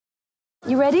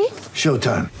You ready?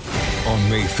 Showtime. On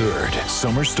May 3rd,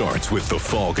 summer starts with The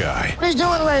Fall Guy. Let's do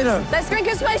it later. Let's drink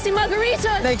a spicy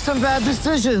margarita. Make some bad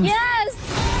decisions.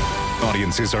 Yes!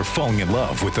 Audiences are falling in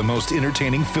love with the most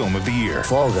entertaining film of the year.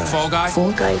 Fall Guy. Fall Guy?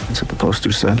 Fall guy. That's what the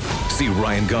poster said. See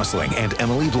Ryan Gosling and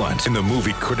Emily Blunt in the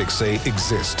movie critics say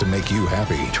exists to make you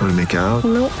happy. Trying to make it out?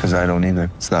 Nope. Because I don't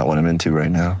either. It's not what I'm into right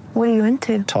now. What are you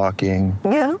into? Talking.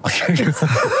 Yeah.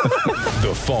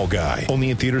 The Fall Guy.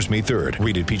 Only in theaters May 3rd.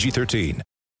 Rated PG-13.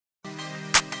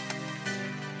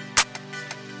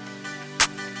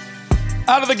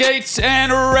 Out of the gates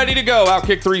and ready to go.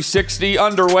 Outkick 360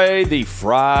 underway. The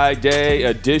Friday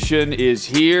edition is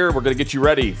here. We're going to get you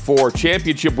ready for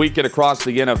championship weekend across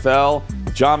the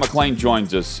NFL. John McClain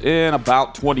joins us in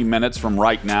about 20 minutes from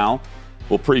right now.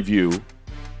 We'll preview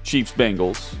Chiefs,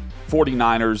 Bengals,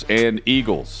 49ers, and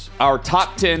Eagles. Our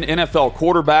top 10 NFL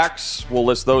quarterbacks, we'll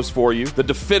list those for you. The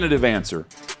definitive answer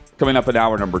coming up in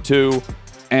hour number 2.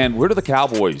 And where do the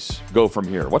Cowboys go from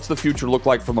here? What's the future look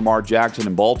like for Lamar Jackson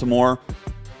in Baltimore?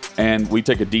 And we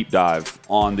take a deep dive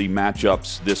on the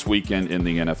matchups this weekend in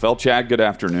the NFL. Chad, good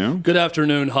afternoon. Good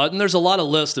afternoon, Hutton. There's a lot of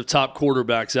lists of top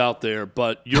quarterbacks out there,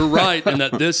 but you're right in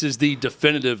that this is the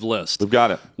definitive list. We've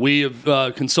got it. We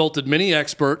have consulted many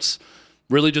experts,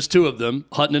 really just two of them,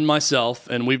 Hutton and myself,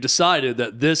 and we've decided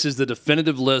that this is the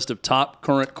definitive list of top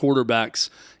current quarterbacks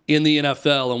in the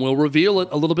NFL, and we'll reveal it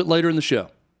a little bit later in the show.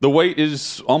 The wait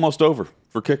is almost over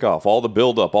for kickoff. All the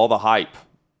buildup, all the hype.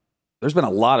 There's been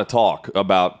a lot of talk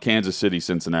about Kansas City,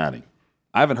 Cincinnati.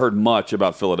 I haven't heard much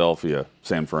about Philadelphia,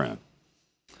 San Fran.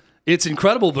 It's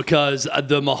incredible because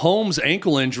the Mahomes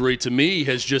ankle injury, to me,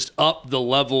 has just upped the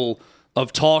level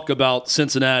of talk about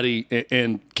Cincinnati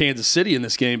and Kansas City in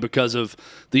this game because of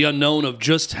the unknown of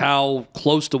just how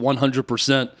close to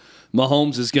 100%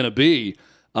 Mahomes is going to be.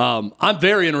 I'm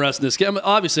very interested in this game. I'm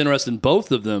obviously interested in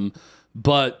both of them.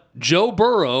 But Joe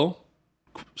Burrow,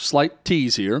 slight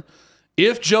tease here,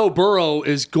 if Joe Burrow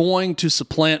is going to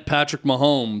supplant Patrick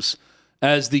Mahomes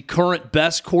as the current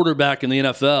best quarterback in the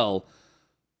NFL,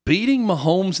 beating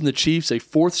Mahomes and the Chiefs a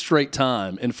fourth straight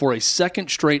time and for a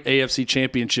second straight AFC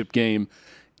championship game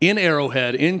in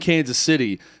Arrowhead in Kansas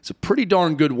City is a pretty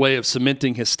darn good way of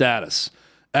cementing his status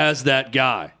as that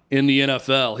guy in the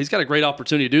NFL. He's got a great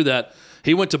opportunity to do that.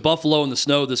 He went to Buffalo in the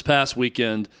snow this past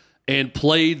weekend and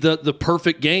played the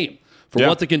perfect game for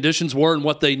what the conditions were and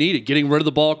what they needed, getting rid of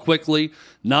the ball quickly,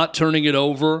 not turning it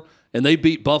over, and they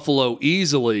beat Buffalo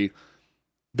easily.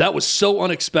 That was so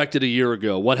unexpected a year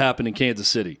ago, what happened in Kansas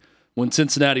City. When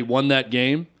Cincinnati won that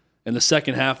game and the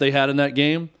second half they had in that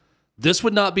game, this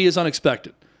would not be as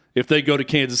unexpected if they go to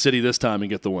Kansas City this time and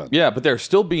get the win. Yeah, but they're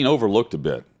still being overlooked a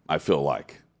bit, I feel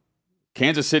like.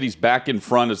 Kansas City's back in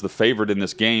front as the favorite in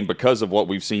this game because of what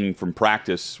we've seen from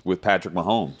practice with Patrick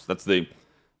Mahomes. That's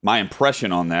my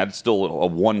impression on that. It's still a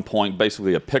 1 point,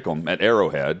 basically a pick'em at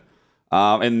Arrowhead.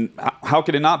 And how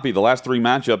could it not be? The last 3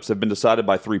 matchups have been decided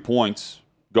by 3 points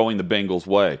going the Bengals'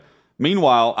 way.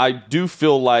 Meanwhile, I do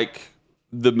feel like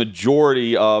the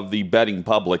majority of the betting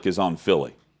public is on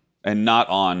Philly and not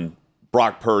on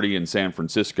Brock Purdy in San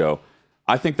Francisco.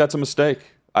 I think that's a mistake.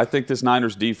 I think this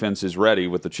Niners defense is ready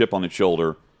with the chip on its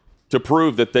shoulder to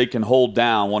prove that they can hold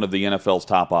down one of the NFL's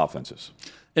top offenses.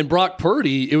 And Brock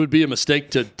Purdy, it would be a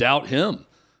mistake to doubt him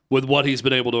with what he's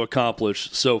been able to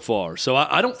accomplish so far. So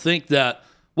I don't think that,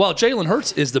 while Jalen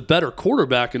Hurts is the better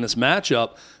quarterback in this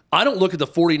matchup, I don't look at the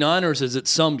 49ers as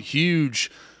it's some huge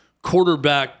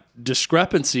quarterback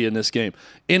discrepancy in this game.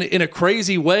 In a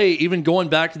crazy way, even going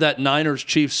back to that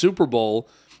Niners-Chiefs Super Bowl,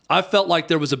 I felt like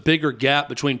there was a bigger gap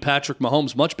between Patrick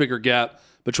Mahomes, much bigger gap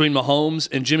between Mahomes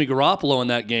and Jimmy Garoppolo in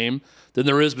that game than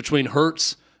there is between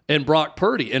Hurts and Brock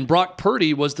Purdy. And Brock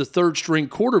Purdy was the third-string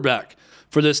quarterback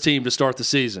for this team to start the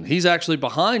season. He's actually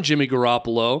behind Jimmy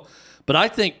Garoppolo, but I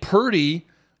think Purdy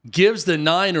gives the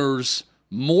Niners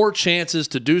more chances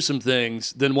to do some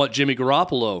things than what Jimmy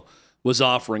Garoppolo was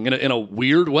offering. In a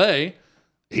weird way,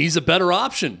 he's a better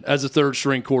option as a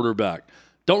third-string quarterback.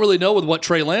 Don't really know with what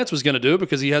Trey Lance was going to do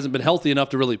because he hasn't been healthy enough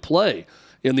to really play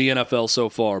in the NFL so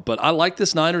far. But I like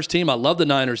this Niners team. I love the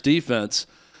Niners defense.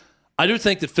 I do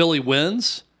think that Philly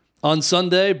wins on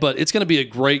Sunday, but it's going to be a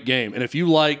great game. And if you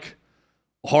like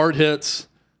hard hits,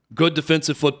 good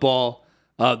defensive football,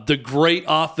 the great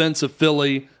offense of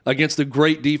Philly against the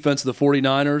great defense of the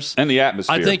 49ers. And the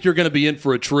atmosphere. I think you're going to be in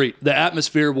for a treat. The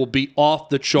atmosphere will be off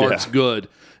the charts good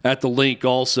at the Link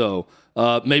also.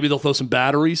 Maybe they'll throw some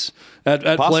batteries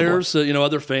at players,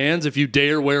 other fans. If you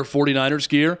dare wear 49ers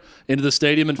gear into the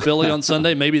stadium in Philly on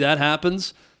Sunday, maybe that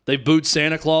happens. They've booed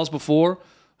Santa Claus before.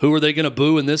 Who are they going to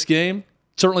boo in this game?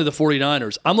 Certainly the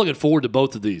 49ers. I'm looking forward to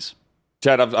both of these.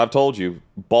 Chad, I've told you,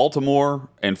 Baltimore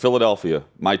and Philadelphia,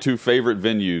 my two favorite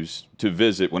venues to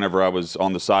visit whenever I was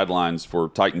on the sidelines for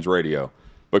Titans radio,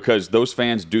 because those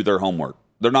fans do their homework.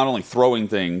 They're not only throwing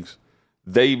things,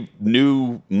 they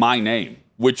knew my name,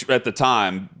 which at the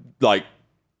time, like,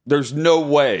 there's no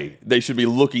way they should be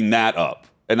looking that up.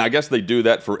 And I guess they do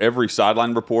that for every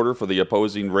sideline reporter for the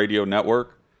opposing radio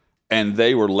network. And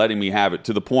they were letting me have it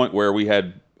to the point where we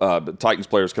had Titans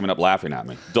players coming up laughing at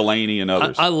me, Delaney and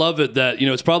others. I love it that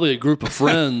it's probably a group of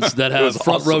friends that have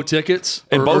front row tickets,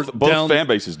 and both fan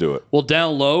bases do it. Well,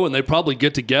 down low, and they probably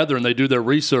get together and they do their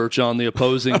research on the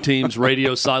opposing team's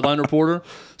radio sideline reporter,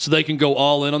 so they can go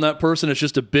all in on that person. It's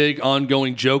just a big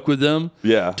ongoing joke with them,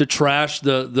 to trash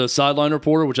the sideline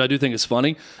reporter, which I do think is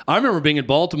funny. I remember being in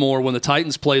Baltimore when the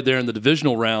Titans played there in the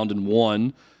divisional round and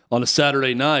won on a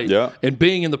Saturday night, and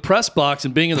being in the press box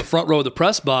and being in the front row of the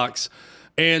press box.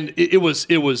 And it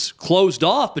was closed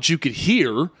off, but you could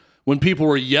hear when people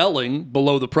were yelling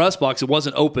below the press box. It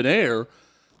wasn't open air.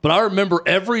 But I remember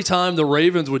every time the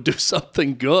Ravens would do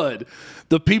something good,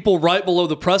 the people right below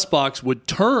the press box would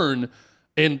turn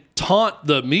and taunt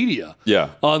the media.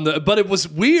 But it was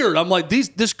weird. I'm like,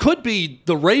 this could be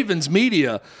the Ravens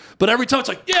media. But every time it's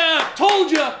like, yeah,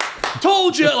 told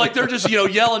you. Like they're just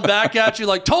yelling back at you,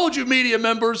 like, told you, media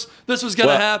members, this was going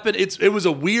to happen. It was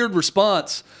a weird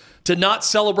response to not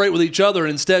celebrate with each other,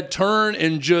 and instead turn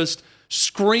and just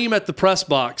scream at the press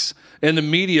box and the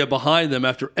media behind them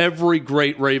after every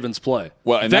great Ravens play.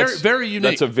 Well, and very, very unique.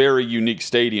 That's a very unique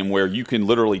stadium where you can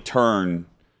literally turn,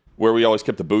 where we always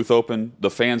kept the booth open, the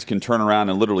fans can turn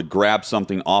around and literally grab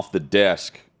something off the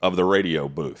desk of the radio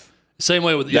booth. Same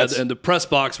way with, and the press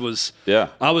box was,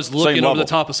 I was looking over the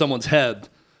top of someone's head.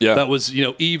 That was,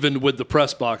 even with the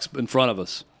press box in front of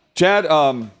us. Chad,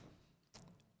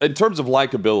 in terms of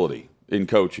likability in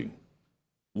coaching,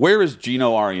 where is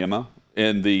Gino Auriemma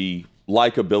in the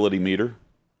likability meter?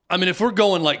 I mean, if we're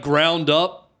going like ground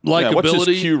up likability, what's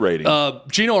his Q rating?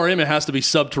 Gino Auriemma has to be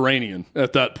subterranean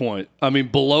at that point. I mean,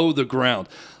 below the ground.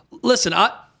 Listen,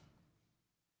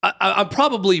 I'm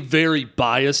probably very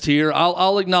biased here.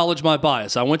 I'll acknowledge my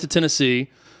bias. I went to Tennessee.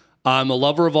 I'm a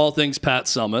lover of all things Pat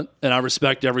Summitt, and I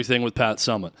respect everything with Pat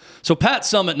Summitt. So Pat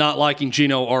Summitt not liking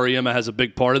Gino Auriemma has a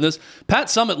big part in this. Pat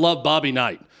Summitt loved Bobby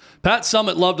Knight. Pat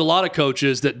Summitt loved a lot of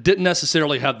coaches that didn't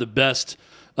necessarily have the best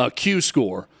Q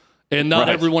score, and not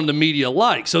everyone in the media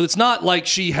liked. So it's not like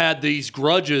she had these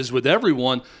grudges with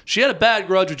everyone. She had a bad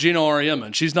grudge with Gino Auriemma,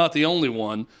 and she's not the only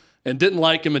one, and didn't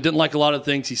like him and didn't like a lot of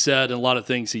things he said and a lot of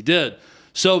things he did.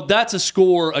 So that's a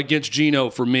score against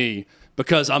Gino for me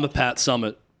because I'm a Pat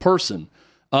Summitt person.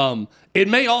 It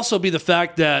may also be the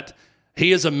fact that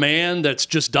he is a man that's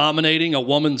just dominating a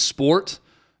woman's sport,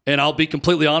 and I'll be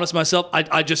completely honest myself,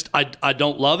 I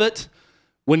don't love it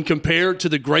when compared to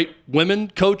the great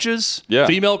women coaches,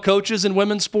 female coaches in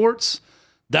women's sports.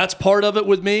 That's part of it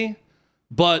with me.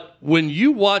 But when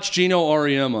you watch Gino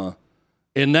Auriemma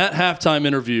in that halftime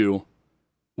interview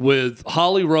with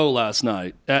Holly Rowe last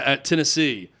night at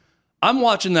Tennessee, I'm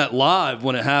watching that live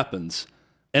when it happens,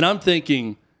 and I'm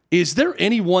thinking, is there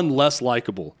anyone less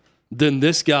likable than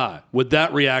this guy with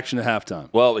that reaction at halftime?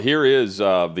 Well, here is the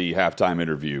halftime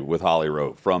interview with Holly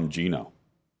Rowe from Gino.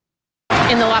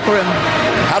 In the locker room.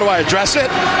 How do I address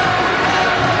it?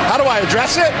 How do I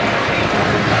address it?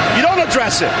 You don't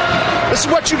address it. This is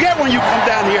what you get when you come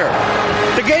down here.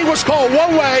 The game was called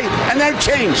one way and then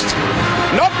changed.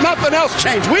 Nothing else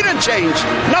changed. We didn't change.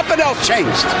 Nothing else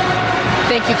changed.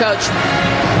 Thank you, Coach.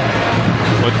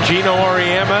 But Gino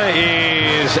Auriemma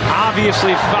is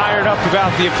obviously fired up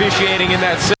about the officiating in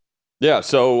that. Yeah,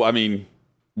 so, I mean,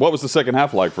 what was the second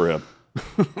half like for him?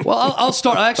 Well, I'll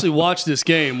start. I actually watched this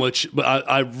game, which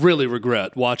I really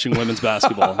regret watching women's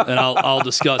basketball, and I'll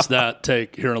discuss that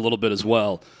take here in a little bit as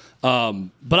well.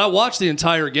 But I watched the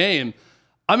entire game.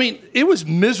 I mean, it was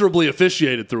miserably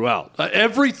officiated throughout.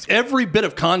 Every bit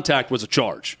of contact was a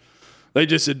charge. It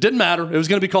didn't matter. It was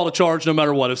going to be called a charge no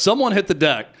matter what. If someone hit the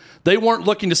deck, they weren't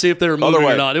looking to see if they were moving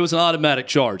or not. It was an automatic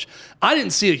charge. I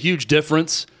didn't see a huge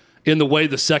difference in the way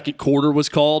the second quarter was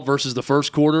called versus the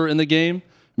first quarter in the game.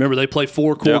 Remember, they play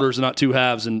 4 quarters and not 2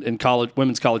 halves in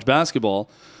women's college basketball.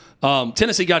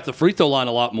 Tennessee got to the free throw line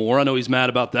a lot more. I know he's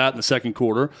mad about that in the second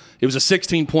quarter. It was a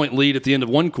 16-point lead at the end of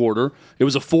one quarter. It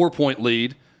was a 4-point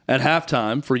lead at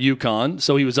halftime for UConn,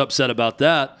 so he was upset about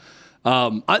that.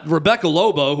 Rebecca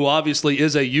Lobo, who obviously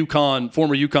is a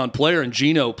former UConn player and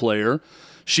Gino player,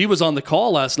 she was on the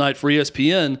call last night for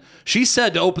ESPN. She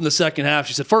said to open the second half,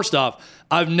 she said, first off,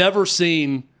 I've never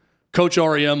seen Coach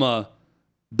Auriemma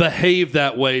behave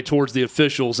that way towards the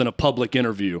officials in a public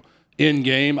interview in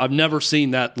game. I've never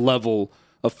seen that level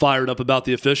fired up about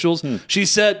the officials. She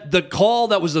said the call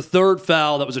that was the third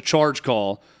foul, that was a charge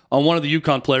call on one of the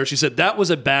UConn players, she said that was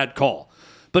a bad call.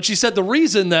 But she said the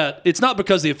reason that it's not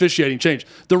because the officiating changed.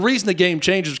 The reason the game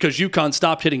changed is because UConn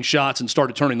stopped hitting shots and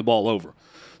started turning the ball over.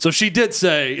 So she did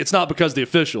say it's not because of the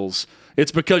officials.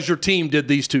 It's because your team did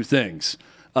these two things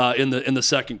in the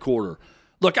second quarter.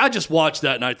 Look, I just watched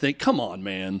that and I think, come on,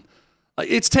 man.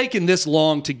 It's taken this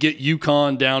long to get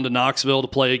UConn down to Knoxville to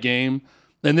play a game.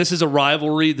 And this is a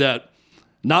rivalry that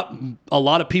not a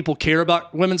lot of people care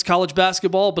about women's college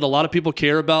basketball, but a lot of people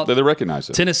care about They recognize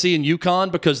it. Tennessee and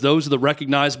UConn because those are the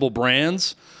recognizable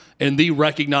brands and the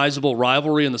recognizable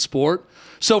rivalry in the sport.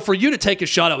 So for you to take a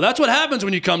shot out, that's what happens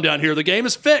when you come down here. The game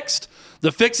is fixed.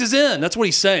 The fix is in. That's what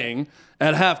he's saying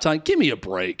at halftime. Give me a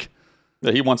break.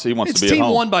 Yeah, he wants to be at home. His team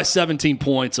won by 17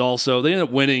 points also. They ended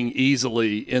up winning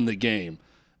easily in the game.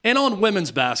 And on women's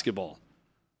basketball,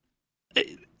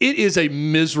 it is a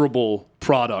miserable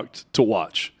product to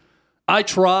watch. I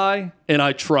try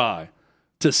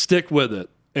to stick with it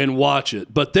and watch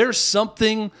it. But there's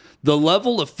something, the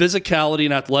level of physicality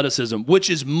and athleticism, which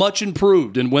is much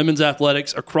improved in women's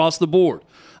athletics across the board.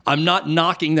 I'm not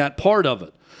knocking that part of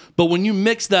it. But when you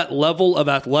mix that level of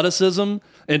athleticism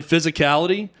and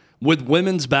physicality with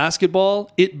women's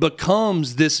basketball, it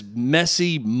becomes this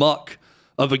messy muck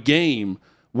of a game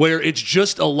where it's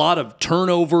just a lot of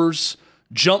turnovers,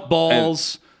 jump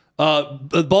balls,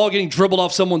 the ball getting dribbled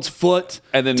off someone's foot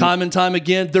and then time and time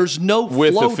again. There's no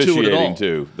with flow to it at all. officiating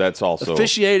too. That's also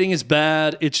officiating is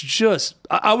bad. It's just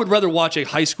I would rather watch a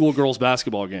high school girls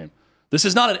basketball game. This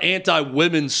is not an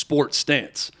anti-women's sports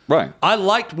stance. Right. I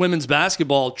liked women's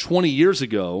basketball 20 years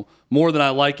ago more than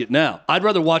I like it now. I'd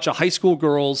rather watch a high school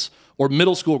girls or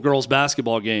middle school girls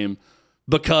basketball game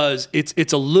because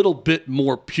it's a little bit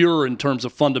more pure in terms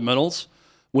of fundamentals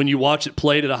when you watch it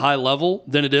played at a high level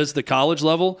than it is the college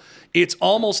level. It's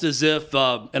almost as if,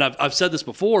 and I've said this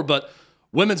before, but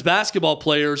women's basketball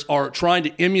players are trying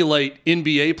to emulate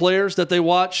NBA players that they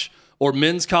watch or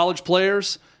men's college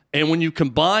players. And when you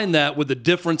combine that with the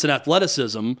difference in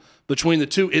athleticism between the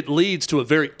two, it leads to a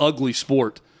very ugly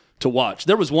sport to watch.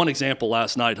 There was one example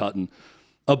last night, Hutton.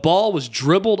 A ball was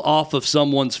dribbled off of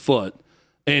someone's foot,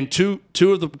 and two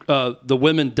of the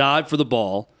women dive for the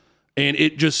ball, and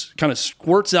it just kind of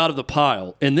squirts out of the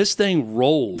pile. And this thing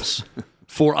rolls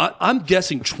for, I'm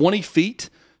guessing, 20 feet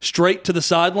straight to the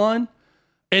sideline,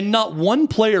 and not one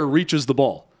player reaches the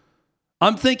ball.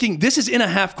 I'm thinking this is in a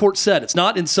half-court set. It's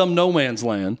not in some no man's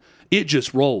land. It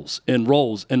just rolls and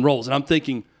rolls and rolls. And I'm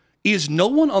thinking, is no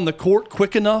one on the court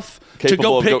quick enough to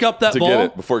go pick up that ball? Get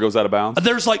it before it goes out of bounds?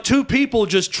 There's like two people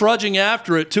just trudging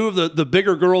after it. Two of the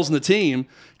bigger girls in the team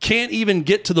can't even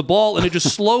get to the ball, and it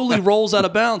just slowly rolls out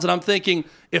of bounds. And I'm thinking,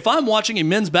 if I'm watching a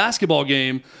men's basketball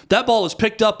game, that ball is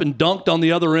picked up and dunked on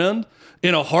the other end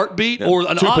in a heartbeat, or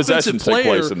an offensive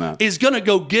player is going to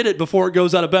go get it before it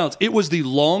goes out of bounds. It was the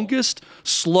longest,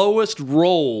 slowest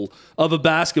roll of a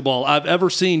basketball I've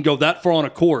ever seen go that far on a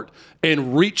court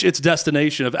and reach its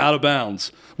destination of out of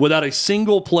bounds without a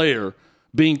single player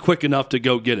being quick enough to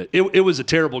go get it. It was a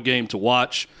terrible game to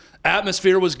watch.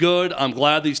 Atmosphere was good. I'm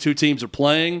glad these two teams are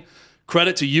playing.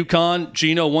 Credit to UConn.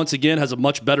 Gino, once again, has a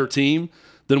much better team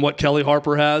than what Kelly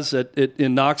Harper has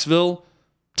in Knoxville.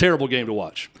 Terrible game to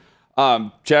watch.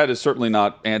 Chad is certainly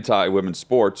not anti-women's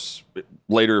sports.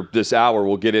 Later this hour,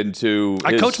 we'll get into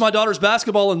I coach my daughter's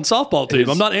basketball and softball team.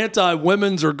 I'm not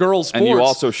anti-women's or girls' sports. And you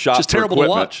also shop just for terrible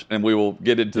equipment, to watch. and we will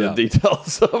get into the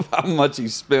details of how much he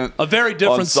spent. A very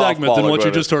different segment than what you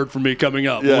just heard from me coming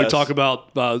up when we talk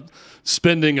about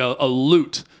spending a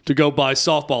loot to go buy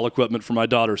softball equipment for my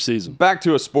daughter's season. Back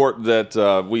to a sport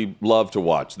that we love to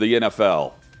watch, the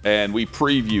NFL. And we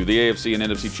preview the AFC and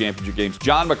NFC championship games.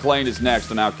 John McClain is next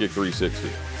on Outkick 360.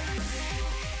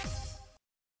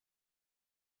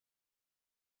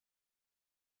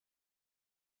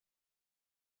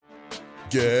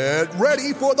 Get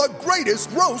ready for the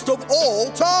greatest roast of all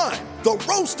time, the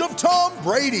Roast of Tom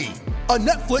Brady, a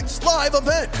Netflix live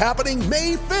event happening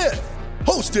May 5th.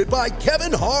 Hosted by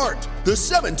Kevin Hart, the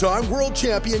 7-time world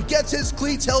champion gets his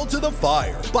cleats held to the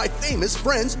fire by famous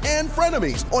friends and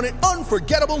frenemies on an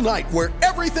unforgettable night where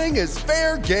everything is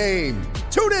fair game.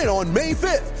 Tune in on May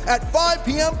 5th at 5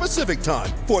 p.m. Pacific time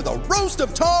for the Roast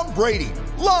of Tom Brady,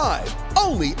 live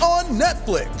only on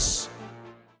Netflix.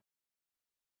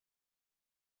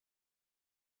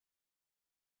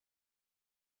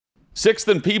 Sixth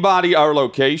and Peabody, our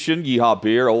location. Yeehaw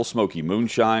Beer, Old Smoky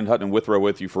Moonshine. Hutton and Withrow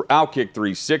with you for Outkick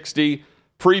 360,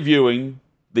 previewing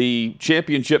the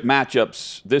championship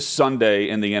matchups this Sunday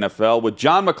in the NFL with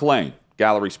John McClain.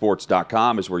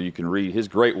 GallerySports.com is where you can read his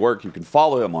great work. You can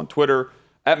follow him on Twitter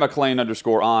at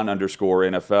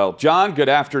McClain_on_NFL. John, good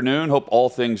afternoon. Hope all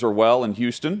things are well in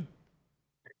Houston.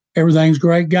 Everything's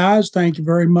great, guys. Thank you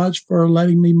very much for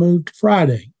letting me move to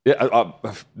Friday. Yeah,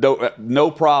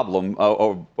 no problem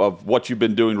of what you've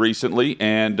been doing recently,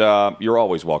 and you're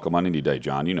always welcome on any day,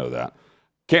 John. You know that.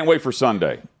 Can't wait for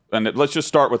Sunday. And let's just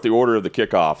start with the order of the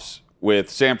kickoffs with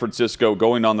San Francisco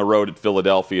going on the road at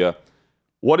Philadelphia.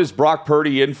 What is Brock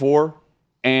Purdy in for,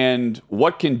 and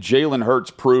what can Jalen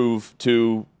Hurts prove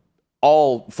to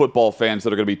all football fans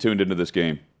that are going to be tuned into this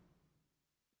game?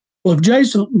 Well, if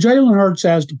Jalen Hurts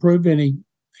has to prove anything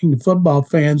to football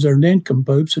fans, they're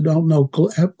nincompoops who don't know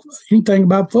anything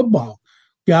about football.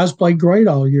 Guys played great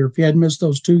all year. If he hadn't missed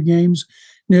those 2 games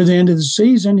near the end of the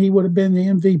season, he would have been the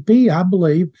MVP, I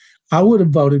believe. I would have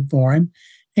voted for him.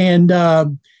 And I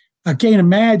can't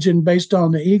imagine, based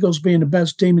on the Eagles being the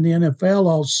best team in the NFL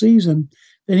all season,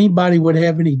 that anybody would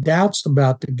have any doubts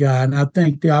about the guy. And I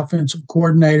think the offensive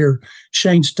coordinator,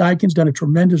 Shane Steichen's done a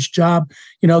tremendous job.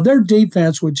 You know, their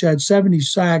defense, which had 70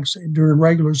 sacks during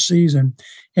regular season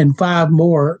and 5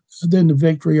 more than the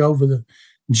victory over the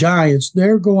Giants,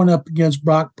 they're going up against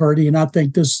Brock Purdy. And I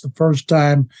think this is the first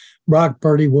time Brock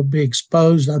Purdy will be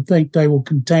exposed. I think they will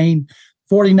contain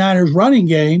 49ers running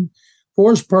game,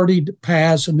 force Purdy to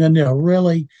pass, and then they'll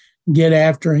really get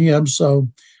after him. So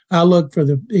I look for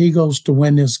the Eagles to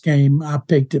win this game. I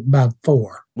picked it by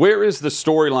 4. Where is the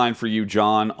storyline for you,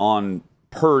 John, on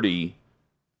Purdy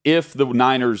if the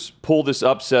Niners pull this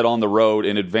upset on the road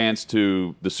and advance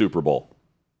to the Super Bowl?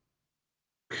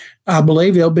 I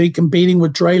believe he'll be competing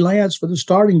with Trey Lance for the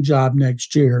starting job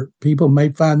next year. People may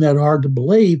find that hard to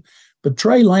believe, but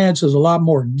Trey Lance is a lot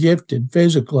more gifted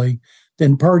physically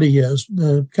than Purdy is.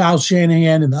 Kyle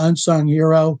Shanahan and the unsung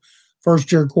hero,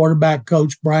 first-year quarterback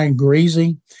coach Brian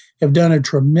Greasy, have done a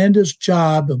tremendous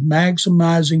job of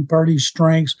maximizing Purdy's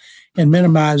strengths and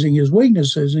minimizing his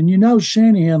weaknesses. And you know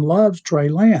Shanahan loves Trey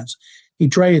Lance. He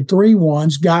traded 3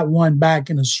 ones, got 1 back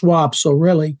in a swap, so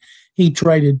really he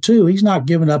traded 2. He's not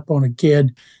giving up on a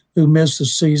kid who missed the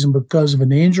season because of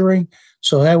an injury.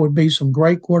 So that would be some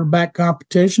great quarterback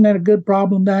competition and a good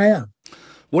problem to have.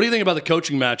 What do you think about the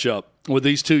coaching matchup with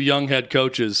these 2 young head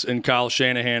coaches in Kyle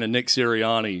Shanahan and Nick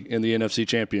Sirianni in the NFC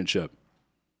Championship?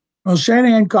 Well,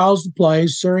 Shanahan calls the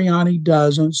plays. Sirianni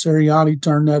doesn't. Sirianni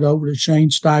turned that over to Shane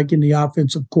Steichen, the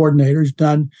offensive coordinator. He's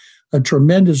done a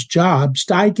tremendous job.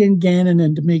 Steichen, Gannon,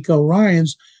 and DeMeco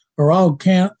Ryans are all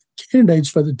candidates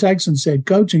for the Texans' head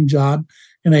coaching job,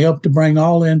 and they hope to bring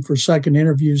all in for second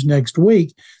interviews next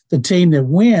week. The team that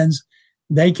wins,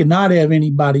 they cannot have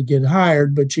anybody get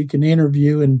hired, but you can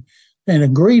interview and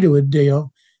agree to a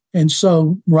deal. And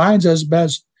so Ryans has the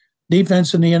best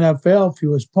defense in the NFL,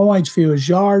 fewest points, fewest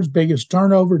yards, biggest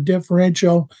turnover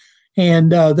differential.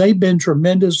 And they've been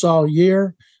tremendous all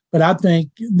year. But I think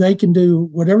they can do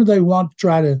whatever they want to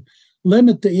try to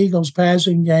limit the Eagles'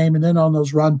 passing game. And then on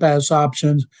those run-pass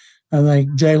options, I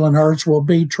think Jalen Hurts will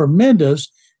be tremendous.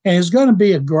 And it's going to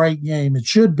be a great game. It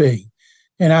should be.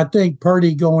 And I think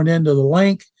Purdy going into the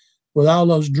link with all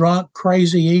those drunk,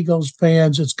 crazy Eagles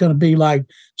fans, it's going to be like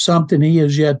something he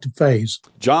has yet to face.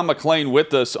 John McClain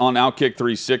with us on Outkick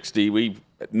 360. We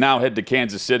now head to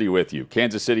Kansas City with you.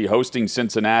 Kansas City hosting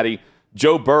Cincinnati.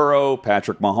 Joe Burrow,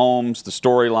 Patrick Mahomes, the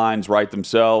storylines write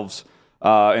themselves.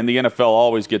 And the NFL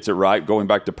always gets it right. Going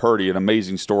back to Purdy, an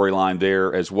amazing storyline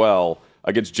there as well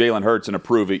against Jalen Hurts in a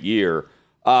prove-it year.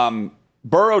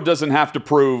 Burrow doesn't have to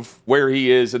prove where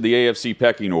he is in the AFC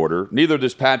pecking order. Neither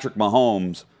does Patrick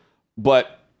Mahomes.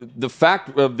 But the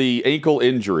fact of the ankle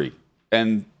injury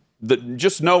and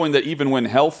just knowing that even when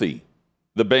healthy,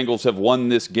 the Bengals have won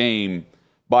this game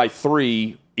by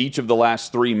 3 each of the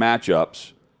last 3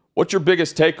 matchups. What's your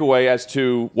biggest takeaway as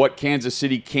to what Kansas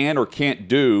City can or can't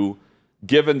do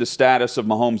given the status of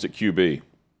Mahomes at QB?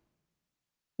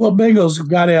 Well, Bengals have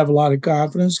got to have a lot of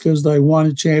confidence because they won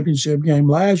a championship game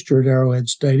last year at Arrowhead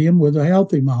Stadium with a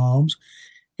healthy Mahomes.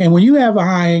 And when you have a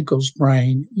high ankle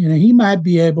sprain, you know, he might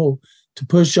be able to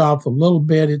push off a little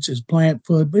bit. It's his plant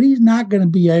foot, but he's not going to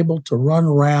be able to run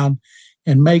around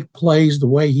and make plays the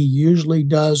way he usually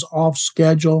does off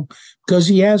schedule because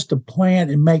he has to plant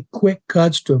and make quick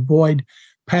cuts to avoid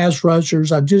pass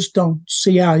rushers. I just don't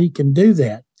see how he can do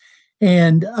that.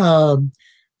 And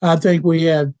I think we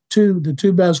have the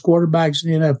 2 best quarterbacks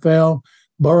in the NFL.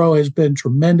 Burrow has been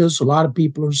tremendous. A lot of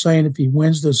people are saying if he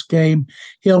wins this game,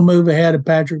 he'll move ahead of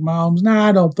Patrick Mahomes. No,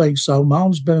 I don't think so.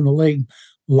 Mahomes has been in the league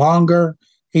longer.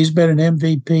 He's been an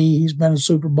MVP. He's been a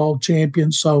Super Bowl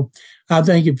champion. So I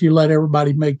think if you let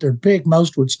everybody make their pick,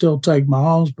 most would still take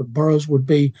Mahomes, but Burrows would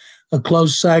be a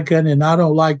close second. And I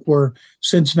don't like where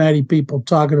Cincinnati people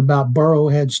talking about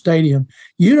Burrowhead Stadium.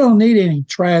 You don't need any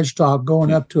trash talk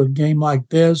going up to a game like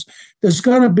this. It's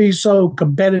going to be so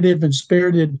competitive and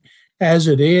spirited as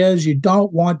it is. You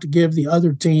don't want to give the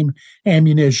other team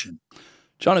ammunition.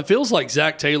 John, it feels like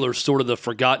Zach Taylor's sort of the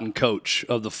forgotten coach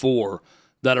of the four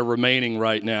that are remaining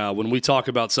right now. When we talk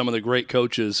about some of the great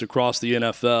coaches across the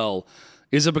NFL,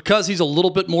 is it because he's a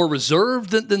little bit more reserved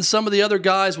than some of the other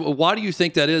guys? Why do you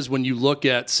think that is when you look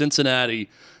at Cincinnati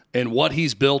and what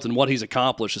he's built and what he's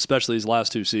accomplished, especially these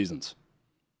last 2 seasons?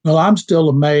 Well, I'm still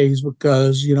amazed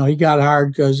because, he got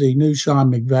hired because he knew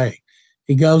Sean McVay.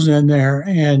 He goes in there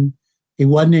and he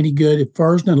wasn't any good at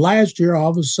first. And last year,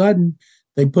 all of a sudden,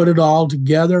 they put it all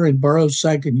together in Burrow's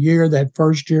second year. That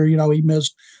first year, he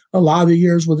missed a lot of the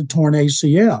years with a torn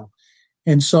ACL.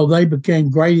 And so they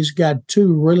became great. He's got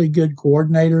 2 really good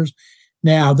coordinators.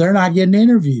 Now, they're not getting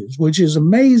interviews, which is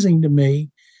amazing to me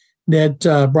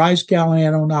that Bryce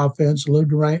Callahan on offense, Lou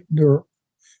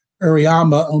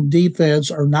Uriama on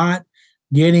defense are not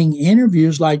getting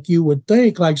interviews like you would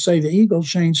think, like, say, the Eagles,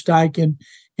 Shane Steichen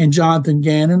and Jonathan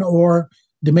Gannon, or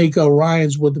D'Amico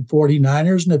Ryans with the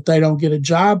 49ers. And if they don't get a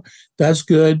job, that's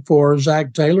good for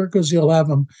Zach Taylor because he'll have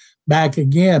them back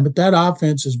again. But that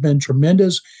offense has been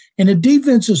tremendous. And the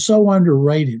defense is so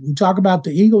underrated. We talk about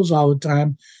the Eagles all the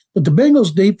time, but the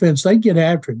Bengals defense, they get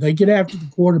after it. They get after the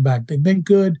quarterback. They've been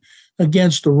good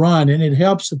against the run, and it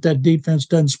helps that defense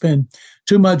doesn't spend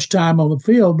too much time on the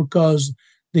field because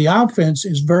the offense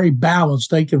is very balanced.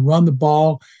 They can run the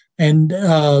ball, and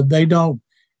they don't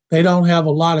have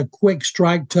a lot of quick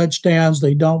strike touchdowns.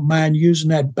 They don't mind using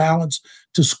that balance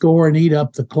to score and eat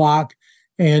up the clock.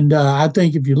 And I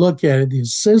think if you look at it, the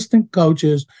assistant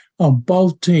coaches on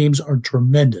both teams are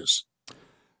tremendous.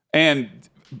 And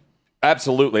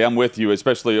absolutely, I'm with you,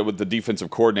 especially with the defensive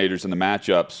coordinators and the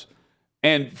matchups.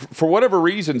 And for whatever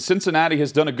reason, Cincinnati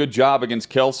has done a good job against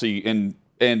Kelsey,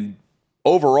 and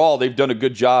overall, they've done a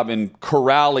good job in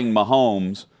corralling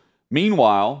Mahomes.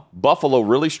 Meanwhile, Buffalo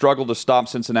really struggled to stop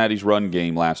Cincinnati's run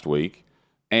game last week.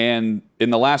 And in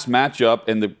the last matchup,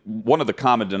 and one of the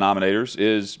common denominators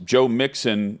is Joe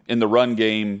Mixon in the run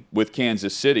game with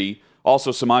Kansas City.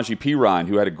 Also, Samaje Perine,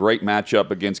 who had a great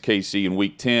matchup against KC in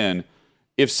Week 10.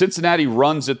 If Cincinnati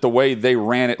runs it the way they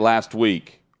ran it last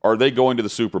week, are they going to the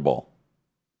Super Bowl?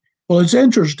 Well, it's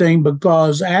interesting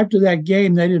because after that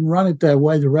game, they didn't run it that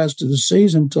way the rest of the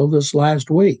season until this last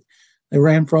week. They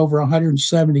ran for over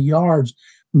 170 yards.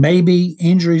 Maybe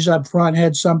injuries up front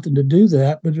had something to do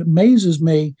that, but it amazes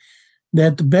me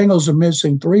that the Bengals are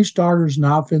missing 3 starters in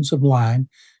the offensive line,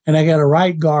 and they got a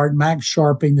right guard, Max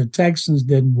Sharping, the Texans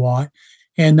didn't want,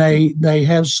 and they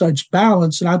have such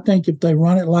balance. And I think if they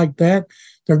run it like that,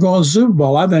 they're going to the Super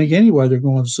Bowl. I think anyway they're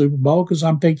going to the Super Bowl because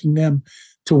I'm picking them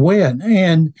to win.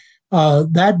 And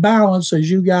that balance,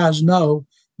 as you guys know,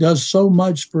 does so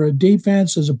much for a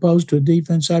defense as opposed to a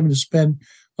defense having to spend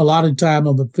a lot of time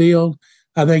on the field.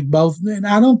 I think both, and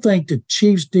I don't think the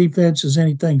Chiefs' defense is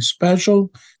anything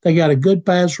special. They got a good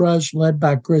pass rush led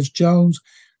by Chris Jones,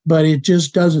 but it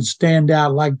just doesn't stand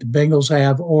out like the Bengals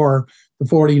have or the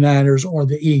 49ers or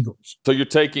the Eagles. So you're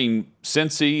taking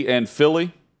Cincy and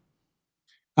Philly?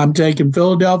 I'm taking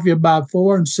Philadelphia by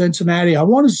 4 and Cincinnati. I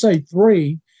want to say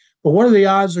 3, but what are the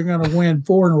odds they're going to win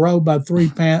 4 in a row by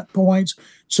 3 points?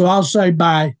 So I'll say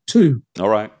by 2. All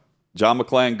right. John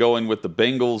McClain going with the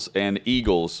Bengals and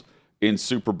Eagles in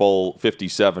Super Bowl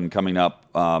 57 coming up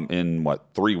in,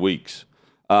 3 weeks?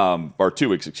 Or 2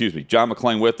 weeks, excuse me. John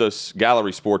McClain with us,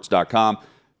 GallerySports.com.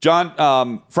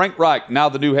 John, Frank Reich, now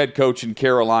the new head coach in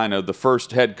Carolina, the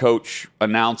first head coach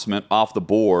announcement off the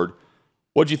board.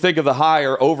 What'd you think of the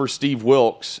hire over Steve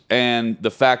Wilks and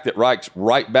the fact that Reich's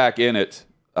right back in it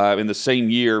in the same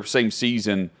year, same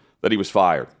season that he was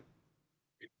fired?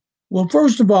 Well,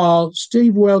 first of all,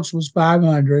 Steve Wilks was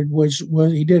 500, which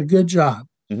he did a good job.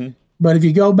 Mm-hmm. But if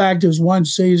you go back to his one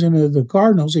season of the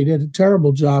Cardinals, he did a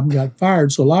terrible job and got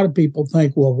fired. So a lot of people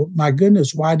think, well, my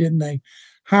goodness, why didn't they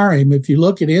hire him? If you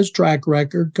look at his track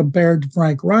record compared to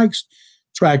Frank Reich's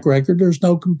track record, there's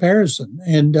no comparison.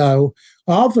 And I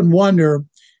often wonder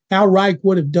how Reich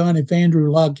would have done if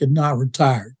Andrew Luck had not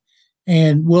retired.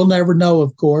 And we'll never know,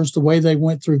 of course, the way they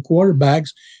went through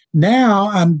quarterbacks. Now,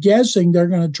 I'm guessing they're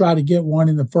going to try to get one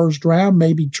in the first round,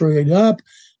 maybe trade up.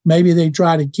 Maybe they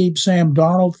try to keep Sam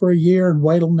Darnold for a year and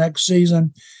wait till next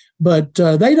season. But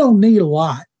they don't need a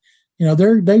lot.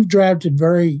 They've drafted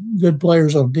very good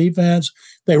players on defense.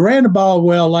 They ran the ball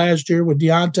well last year with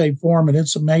Deontay Foreman.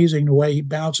 It's amazing the way he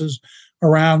bounces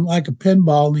around like a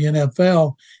pinball in the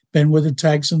NFL. Been with the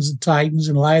Texans, the Titans,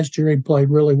 and last year he played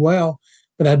really well.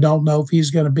 But I don't know if he's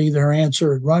going to be their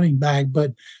answer at running back.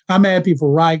 But I'm happy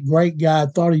for Wright. Great guy. I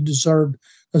thought he deserved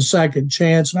a second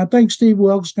chance. And I think Steve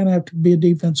Wilks is going to have to be a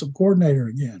defensive coordinator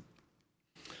again.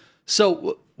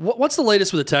 So what's the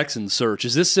latest with the Texans search?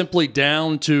 Is this simply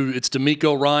down to it's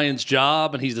DeMeco Ryans'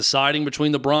 job and he's deciding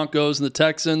between the Broncos and the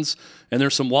Texans and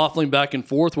there's some waffling back and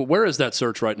forth? Well, where is that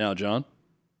search right now, John?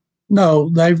 No,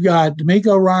 they've got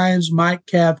DeMeco Ryans, Mike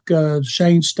Kafka,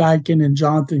 Shane Steichen, and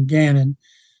Jonathan Gannon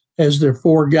as their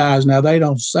four guys. Now, they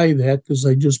don't say that because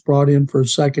they just brought in for a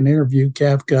second interview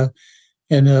Kafka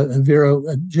and Ejiro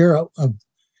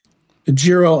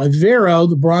Evero,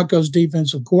 the Broncos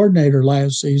defensive coordinator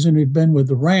last season, who'd been with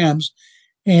the Rams.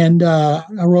 And I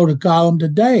wrote a column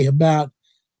today about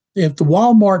if the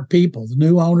Walmart people, the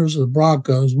new owners of the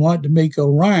Broncos, want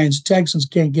DeMeco Ryans, Texans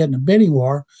can't get in a bidding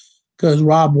war because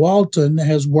Rob Walton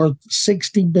has worth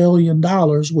 $60 billion,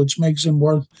 which makes him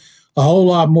worth a whole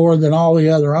lot more than all the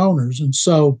other owners. And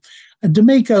so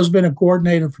DeMeco's been a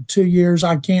coordinator for 2 years.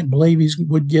 I can't believe he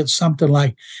would get something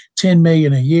like $10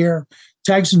 million a year.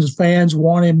 Texans fans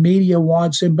want him, media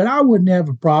wants him, but I wouldn't have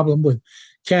a problem with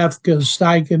Kafka,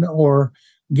 Steichen, or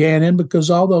Gannon because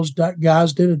all those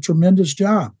guys did a tremendous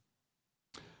job.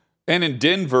 And in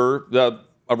Denver,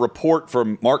 a report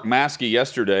from Mark Maskey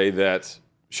yesterday that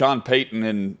Sean Payton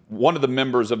and one of the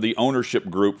members of the ownership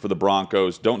group for the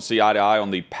Broncos don't see eye to eye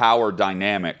on the power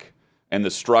dynamic and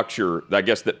the structure, I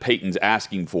guess, that Payton's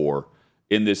asking for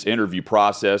in this interview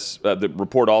process. The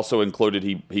report also included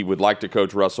he would like to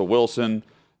coach Russell Wilson.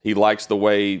 He likes the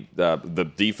way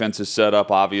the defense is set up,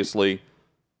 obviously.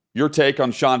 Your take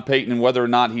on Sean Payton and whether or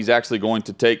not he's actually going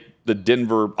to take the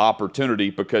Denver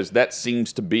opportunity, because that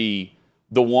seems to be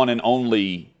the one and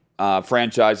only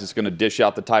franchise that's going to dish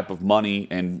out the type of money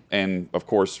and of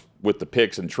course, with the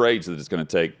picks and trades that it's going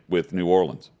to take with New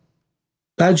Orleans.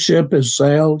 That ship has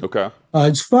sailed. Okay.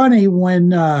 It's funny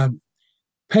when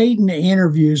Payton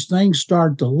interviews, things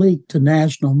start to leak to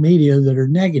national media that are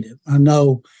negative. I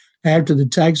know after the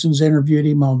Texans interviewed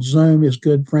him on Zoom, his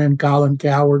good friend Colin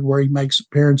Cowherd, where he makes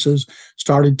appearances,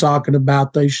 started talking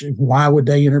about why would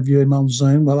they interview him on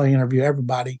Zoom? Well, they interview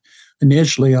everybody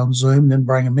initially on Zoom, then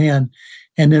bring him in.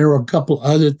 And there were a couple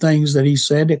other things that he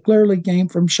said that clearly came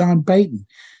from Sean Payton.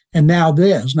 And now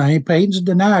this. Now, Payton's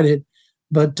denied it,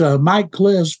 but Mike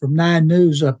Kliss from 9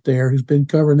 News up there, who's been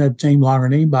covering that team longer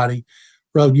than anybody,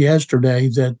 wrote yesterday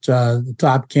that the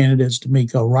top candidate's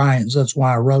DeMeco Ryans. That's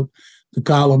why I wrote the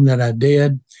column that I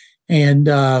did. And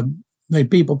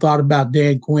people thought about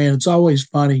Dan Quinn. It's always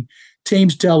funny.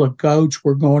 Teams tell a coach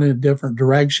we're going in a different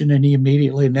direction, and he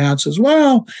immediately announces,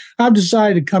 well, I've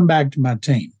decided to come back to my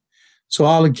team. So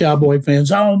all the Cowboy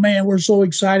fans, oh, man, we're so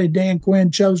excited Dan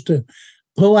Quinn chose to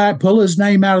pull his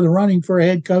name out of the running for a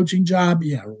head coaching job.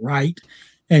 Yeah, right.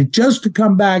 And just to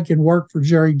come back and work for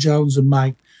Jerry Jones and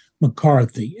Mike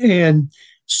McCarthy. And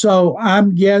so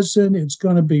I'm guessing it's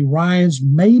going to be Ryans.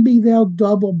 Maybe they'll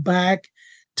double back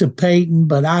to Payton,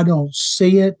 but I don't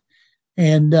see it.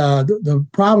 And the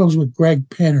problems with Greg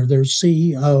Penner, their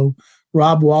CEO,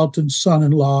 Rob Walton's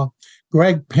son-in-law,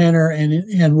 Greg Penner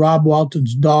and Rob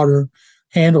Walton's daughter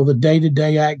handle the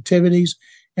day-to-day activities.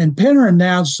 And Penner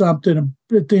announced something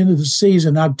at the end of the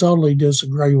season I totally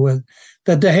disagree with,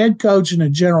 that the head coach and the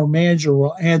general manager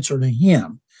will answer to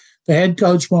him. The head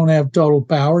coach won't have total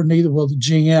power, neither will the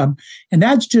GM. And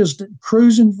that's just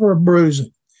cruising for a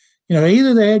bruising.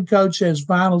 Either the head coach has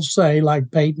final say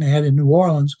like Payton had in New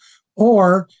Orleans,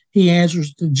 or he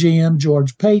answers to GM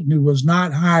George Payton, who was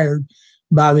not hired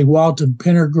by the Walton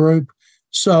Penner Group.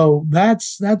 So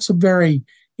that's a very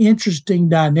interesting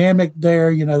dynamic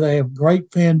there. They have great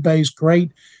fan base,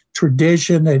 great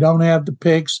tradition. They don't have the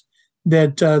picks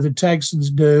that the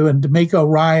Texans do. And DeMeco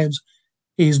Ryans,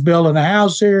 he's building a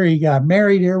house here. He got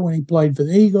married here when he played for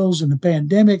the Eagles in the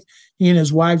pandemic. He and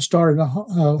his wife started a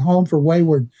home for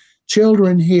wayward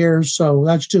children here. So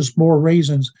that's just more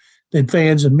reasons that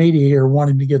fans and media here want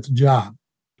him to get the job.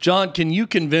 John, can you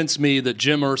convince me that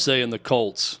Jim Irsay and the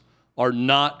Colts are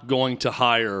not going to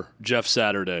hire Jeff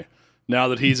Saturday now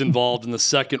that he's involved in the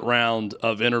second round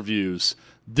of interviews?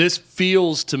 This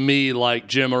feels to me like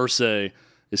Jim Irsay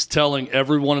is telling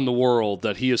everyone in the world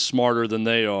that he is smarter than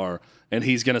they are, and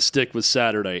he's going to stick with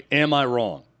Saturday. Am I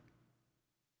wrong?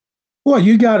 Well,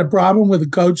 you got a problem with a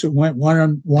coach that went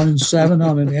 1-7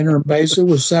 on an interim basis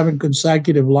with 7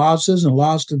 consecutive losses and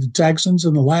lost to the Texans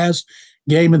in the last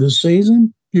game of the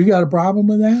season. You got a problem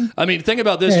with that? I mean, think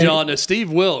about this, John. As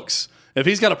Steve Wilks, if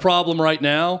he's got a problem right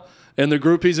now and the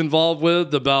group he's involved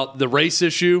with about the race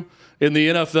issue in the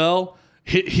NFL,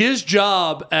 his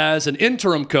job as an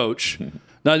interim coach.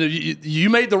 Now, you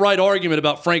made the right argument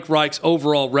about Frank Reich's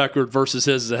overall record versus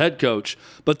his as a head coach,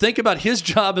 but think about his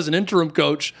job as an interim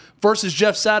coach versus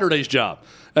Jeff Saturday's job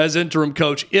as interim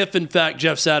coach, if in fact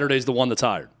Jeff Saturday's the one that's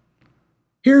hired.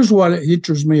 Here's what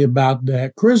interests me about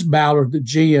that. Chris Ballard, the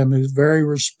GM, is very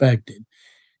respected.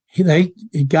 He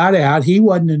got out. He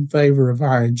wasn't in favor of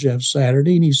hiring Jeff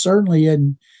Saturday, and he certainly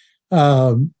isn't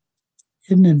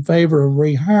in favor of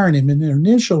rehiring him. In their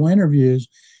initial interviews,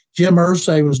 Jim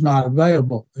Irsay was not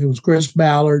available. It was Chris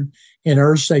Ballard and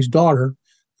Irsay's daughter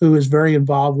who is very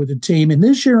involved with the team. And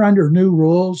this year, under new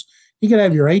rules, you got to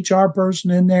have your HR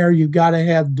person in there. You've got to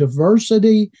have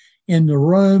diversity in the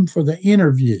room for the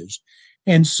interviews.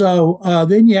 And so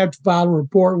then you have to file a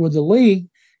report with the league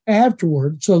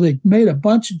afterward. So they made a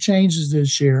bunch of changes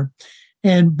this year.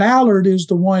 And Ballard is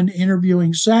the one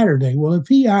interviewing Saturday. Well, if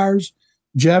he hires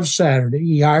Jeff Saturday,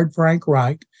 he hired Frank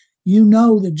Reich, you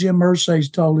know that Jim Irsay's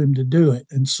told him to do it.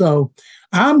 And so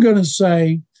I'm going to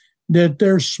say that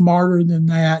they're smarter than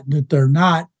that they're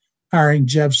not hiring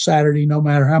Jeff Saturday, no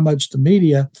matter how much the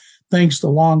media thinks the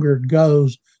longer it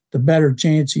goes, the better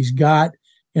chance he's got.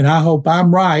 And I hope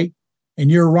I'm right and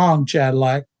you're wrong,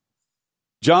 Chadlack.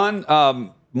 John,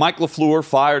 Mike LaFleur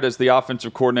fired as the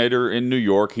offensive coordinator in New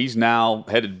York. He's now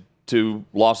headed to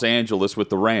Los Angeles with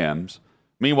the Rams.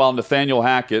 Meanwhile, Nathaniel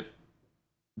Hackett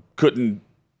could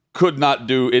not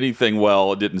do anything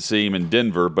well, it didn't seem, in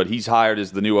Denver, but he's hired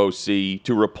as the new OC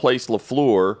to replace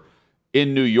LaFleur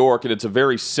in New York, and it's a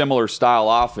very similar style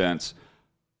offense.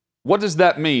 What does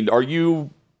that mean?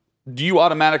 Do you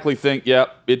automatically think,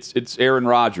 it's Aaron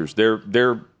Rodgers?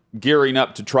 They're gearing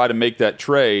up to try to make that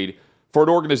trade for an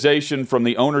organization from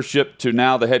the ownership to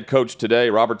now the head coach today,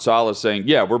 Robert Saleh, saying,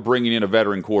 we're bringing in a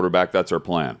veteran quarterback. That's our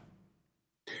plan.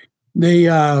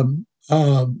 The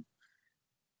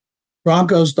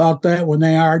Broncos thought that when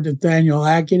they hired Nathaniel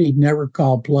Hackett. He'd never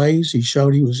called plays. He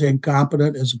showed he was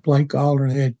incompetent as a play caller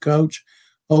and head coach,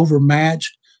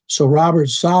 overmatched. So Robert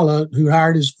Saleh, who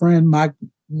hired his friend Mike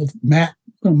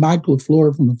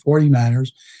LaFleur from the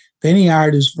 49ers, then he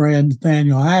hired his friend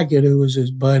Nathaniel Hackett, who was his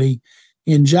buddy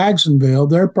in Jacksonville.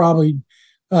 They're probably,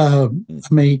 my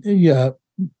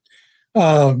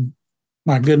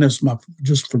goodness,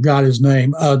 just forgot his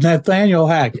name. Nathaniel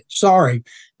Hackett. Sorry.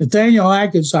 Nathaniel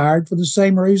Hackett's hired for the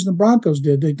same reason the Broncos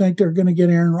did. They think they're going to get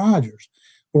Aaron Rodgers.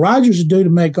 Well, Rodgers is due to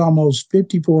make almost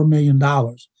 $54 million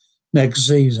next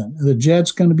season. The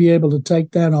Jets going to be able to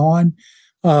take that on.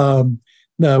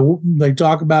 They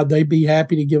talk about they'd be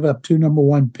happy to give up 2 number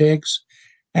 1 picks.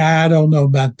 I don't know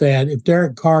about that. If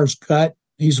Derek Carr's cut,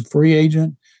 he's a free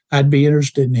agent, I'd be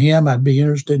interested in him. I'd be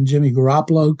interested in Jimmy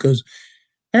Garoppolo because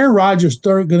Aaron Rodgers is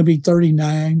going to be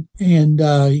 39, and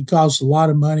he costs a lot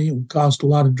of money. It would cost a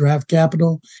lot of draft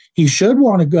capital. He should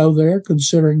want to go there,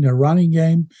 considering their running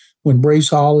game when Breece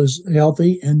Hall is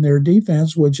healthy, and their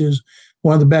defense, which is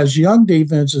one of the best young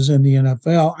defenses in the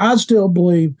NFL. I still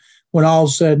believe when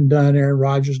all's said and done, Aaron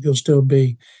Rodgers will still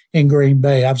be in Green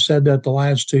Bay. I've said that the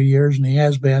last 2 years, and he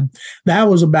has been. That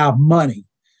was about money.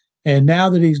 And now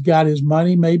that he's got his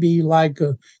money, maybe like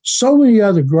so many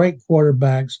other great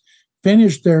quarterbacks,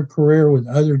 finished their career with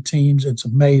other teams. It's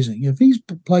amazing. If he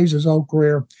plays his whole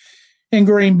career in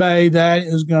Green Bay, that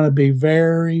is going to be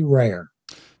very rare.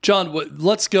 John,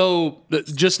 let's go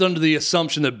just under the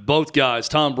assumption that both guys,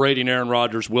 Tom Brady and Aaron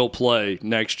Rodgers, will play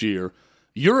next year.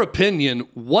 Your opinion,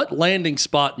 what landing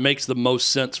spot makes the most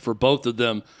sense for both of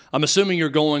them? I'm assuming you're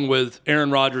going with Aaron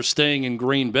Rodgers staying in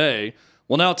Green Bay.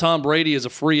 Well, now Tom Brady is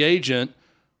a free agent.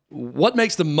 What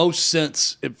makes the most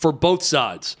sense for both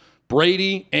sides?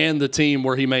 Brady and the team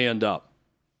where he may end up?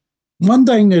 One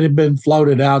thing that had been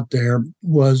floated out there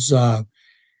was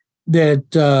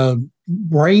that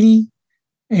Brady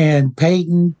and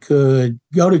Peyton could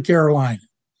go to Carolina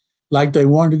like they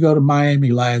wanted to go to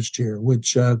Miami last year,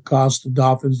 which cost the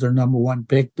Dolphins their number 1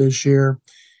 pick this year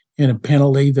in a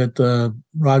penalty that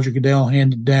Roger Goodell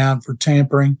handed down for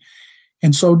tampering.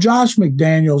 And so Josh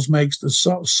McDaniels makes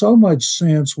so much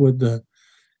sense with the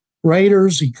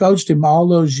Raiders. He coached him all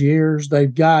those years.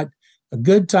 They've got a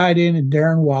good tight end in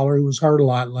Darren Waller, who was hurt a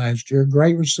lot last year.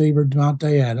 Great receiver,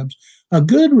 Devontae Adams. A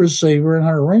good receiver in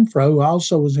Hunter Renfrow, who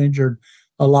also was injured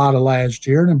a lot of last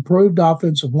year. An improved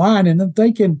offensive line. And if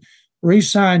they can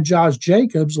re-sign Josh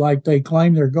Jacobs like they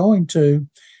claim they're going to,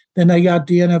 then they got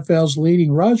the NFL's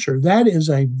leading rusher. That is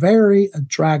a very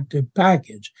attractive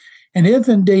package. And if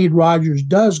indeed Rodgers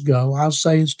does go, I'll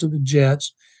say it's to the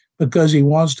Jets, because he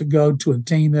wants to go to a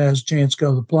team that has a chance to go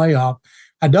to the playoff.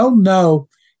 I don't know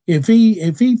if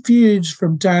he feuds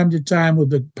from time to time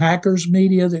with the Packers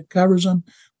media that covers him,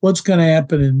 what's going to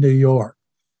happen in New York.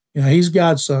 You know,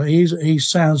 he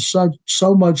sounds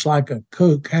so much like a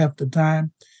kook half the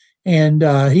time. And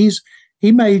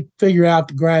he may figure out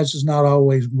the grass is not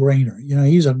always greener. You know,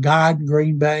 he's a god in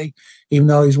Green Bay, even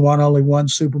though he's only one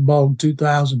Super Bowl in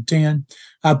 2010.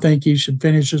 I think he should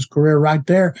finish his career right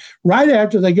there, right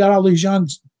after they got all these young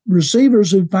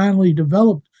receivers who finally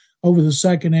developed over the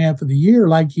second half of the year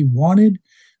like he wanted.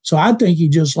 So I think he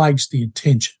just likes the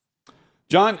attention.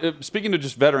 John, speaking of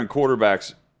just veteran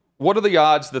quarterbacks, what are the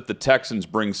odds that the Texans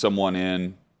bring someone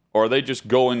in, or are they just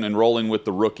going and rolling with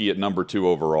the rookie at number 2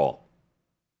 overall?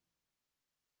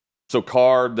 So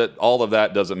Carr, that all of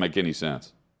that doesn't make any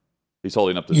sense. He's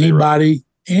holding up to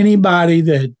anybody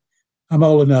that I'm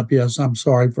holding up. Yes, I'm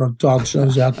sorry for talk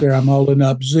shows out there. I'm holding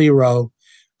up 0.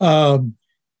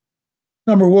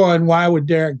 Number one, why would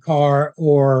Derek Carr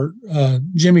or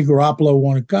Jimmy Garoppolo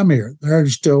want to come here? They're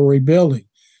still rebuilding.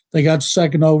 They got the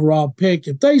second overall pick.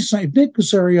 If Nick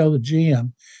Caserio, the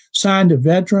GM, signed a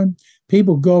veteran,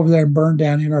 people go over there and burn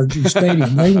down NRG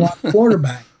Stadium. They want a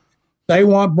quarterback. They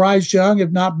want Bryce Young.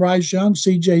 If not Bryce Young,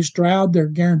 C.J. Stroud. They're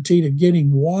guaranteed of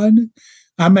getting one.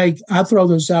 I throw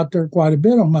this out there quite a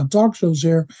bit on my talk shows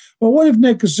here. But what if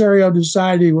Nick Caserio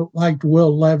decided he liked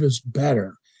Will Levis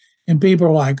better? And people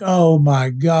are like, oh, my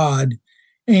God.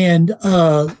 And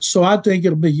so I think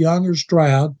it'll be Young or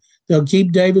Stroud. They'll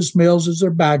keep Davis Mills as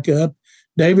their backup.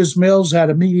 Davis Mills had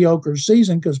a mediocre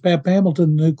season because Pep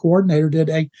Hamilton, the new coordinator, did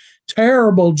a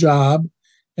terrible job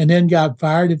and then got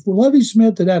fired. If Lovie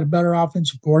Smith had a better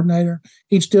offensive coordinator,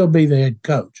 he'd still be the head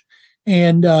coach.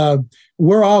 And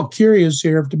we're all curious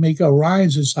here if DeMeco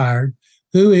Ryans is hired,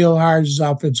 who he'll hire as his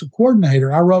offensive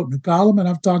coordinator. I wrote in a column, and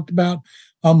I've talked about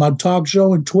on my talk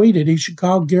show and tweeted, he should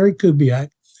call Gary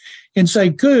Kubiak and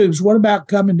say, Kubes, what about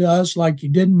coming to us like you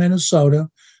did in Minnesota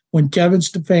when Kevin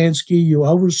Stefanski, you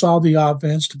oversaw the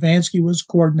offense. Stefanski was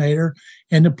coordinator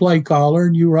and the play caller,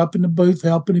 and you were up in the booth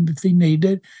helping him if he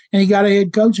needed, and he got a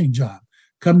head coaching job.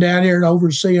 Come down here and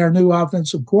oversee our new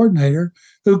offensive coordinator,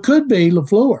 who could be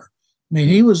LaFleur. I mean,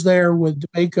 he was there with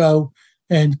DeMeco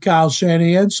and Kyle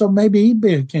Shanahan, so maybe he'd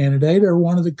be a candidate, or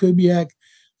one of the Kubiak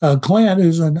Clint,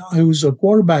 who's a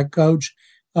quarterback coach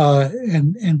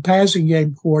and passing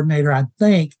game coordinator, I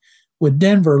think, with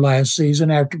Denver last season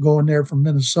after going there from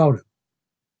Minnesota.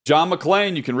 John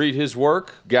McClain, you can read his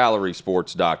work,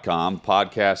 gallerysports.com,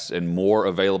 podcasts and more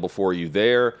available for you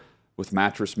there with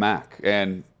Mattress Mac.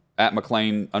 And at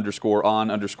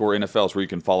McClain_on_NFL is where you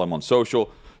can follow him on social.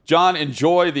 John,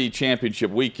 enjoy the championship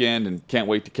weekend and can't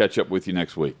wait to catch up with you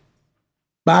next week.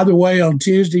 By the way, on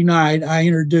Tuesday night, I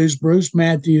introduced Bruce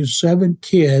Matthews' 7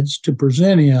 kids to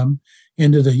present him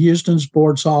into the Houston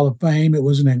Sports Hall of Fame. It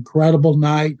was an incredible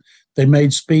night. They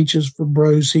made speeches for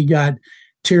Bruce. He got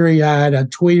teary-eyed. I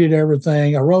tweeted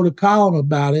everything. I wrote a column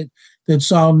about it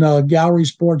that's on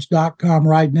gallerysports.com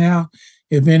right now.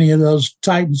 If any of those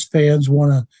Titans fans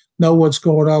want to know what's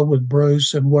going on with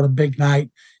Bruce and what a big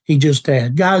night he just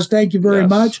had. Guys, thank you very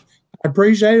much. I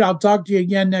appreciate it. I'll talk to you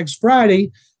again next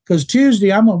Friday, because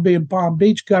Tuesday I'm going to be in Palm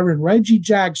Beach covering Reggie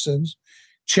Jackson's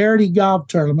charity golf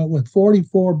tournament with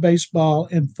 44 baseball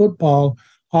and football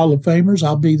Hall of Famers.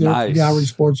 I'll be there at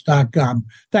gallerysports.com.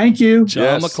 Thank you.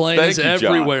 John McClain is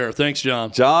everywhere. John. Thanks,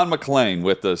 John. John McClain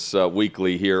with us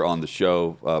weekly here on the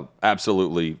show.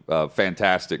 Absolutely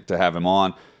fantastic to have him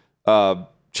on.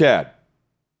 Chad,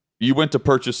 you went to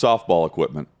purchase softball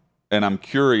equipment, and I'm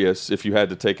curious if you had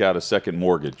to take out a second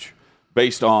mortgage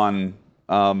based on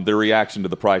the reaction to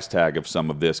the price tag of some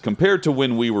of this compared to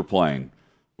when we were playing,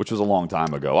 which was a long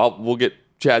time ago. We'll get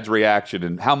Chad's reaction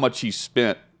and how much he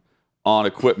spent on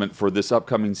equipment for this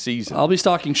upcoming season. I'll be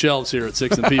stocking shelves here at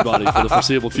 6th and Peabody for the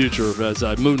foreseeable future as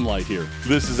I moonlight here.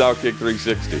 This is Outkick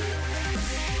 360.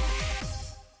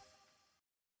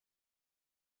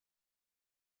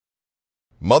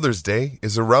 Mother's Day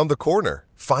is around the corner.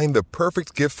 Find the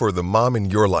perfect gift for the mom in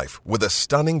your life with a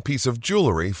stunning piece of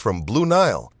jewelry from Blue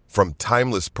Nile. From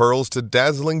timeless pearls to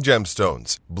dazzling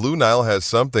gemstones, Blue Nile has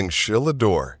something she'll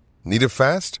adore. Need it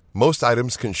fast? Most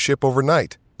items can ship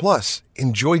overnight. Plus,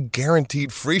 enjoy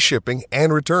guaranteed free shipping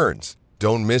and returns.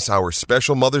 Don't miss our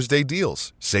special Mother's Day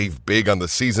deals. Save big on the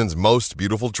season's most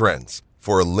beautiful trends.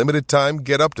 For a limited time,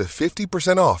 get up to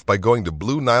 50% off by going to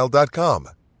BlueNile.com.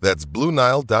 That's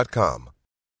BlueNile.com.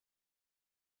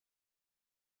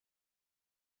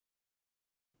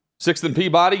 6th and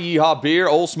Peabody, Yeehaw Beer,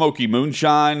 Old Smoky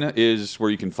Moonshine is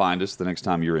where you can find us the next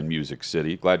time you're in Music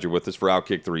City. Glad you're with us for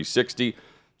Outkick 360.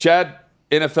 Chad,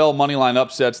 NFL moneyline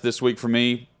upsets this week for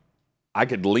me. I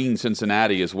could lean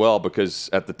Cincinnati as well because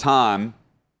at the time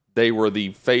they were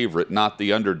the favorite, not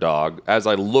the underdog. As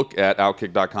I look at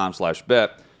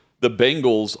Outkick.com/bet, the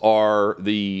Bengals are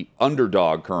the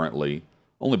underdog currently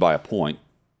only by a point.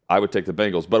 I would take the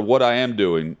Bengals. But what I am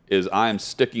doing is I am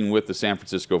sticking with the San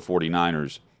Francisco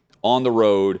 49ers on the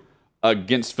road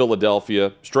against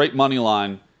Philadelphia. Straight money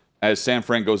line as San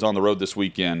Fran goes on the road this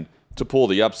weekend to pull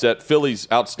the upset. Philly's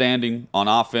outstanding on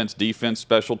offense, defense,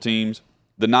 special teams.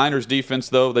 The Niners defense,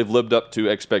 though, they've lived up to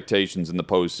expectations in the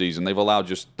postseason. They've allowed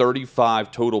just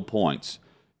 35 total points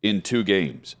in 2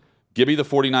 games. Give me the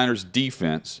 49ers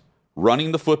defense,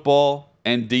 running the football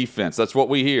and defense. That's what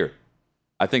we hear.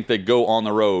 I think they go on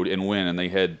the road and win, and they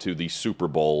head to the Super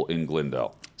Bowl in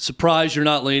Glendale. Surprised you're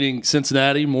not leaning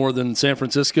Cincinnati more than San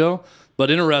Francisco,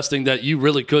 but interesting that you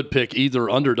really could pick either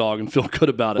underdog and feel good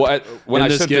about it. Well, when I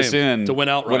sent this in, to win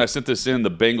outright. When I sent this in,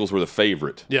 the Bengals were the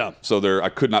favorite. Yeah. So I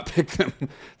could not pick them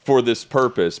for this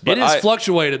purpose. But it has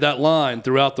fluctuated, that line,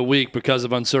 throughout the week because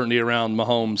of uncertainty around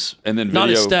Mahomes. And then not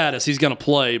his status, he's going to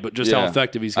play, but just how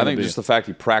effective he's going to be. I think just the fact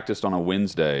he practiced on a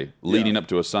Wednesday leading up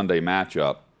to a Sunday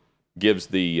matchup gives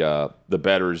the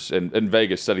bettors and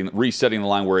Vegas resetting the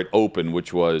line where it opened,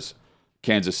 which was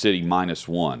Kansas City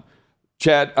 -1.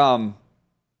 Chad,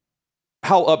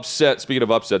 how upset, speaking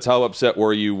of upsets, how upset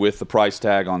were you with the price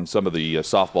tag on some of the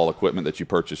softball equipment that you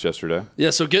purchased yesterday? Yeah,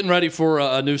 so getting ready for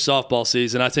a new softball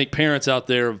season. I think parents out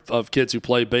there of kids who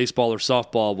play baseball or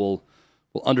softball will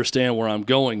understand where I'm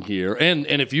going here. And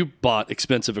if you bought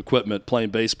expensive equipment playing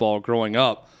baseball growing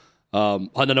up, I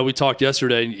don't know, we talked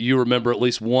yesterday, you remember at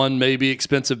least one maybe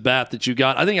expensive bat that you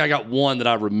got. I think I got one that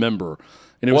I remember,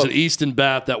 and it was an Easton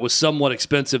bat that was somewhat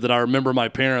expensive that I remember my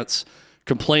parents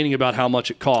complaining about how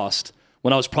much it cost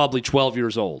when I was probably 12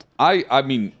 years old. I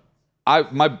mean,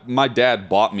 my dad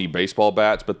bought me baseball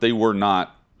bats, but they were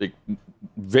not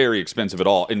very expensive at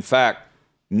all. In fact,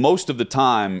 most of the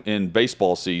time in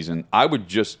baseball season, I would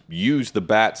just use the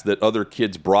bats that other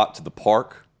kids brought to the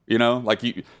park. You know, like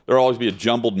there'll always be a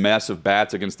jumbled mess of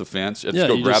bats against the fence. Just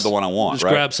go grab the one I want. Just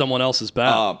grab someone else's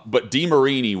bat. But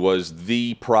DeMarini was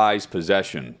the prized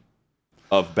possession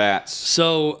of bats.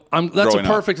 So that's a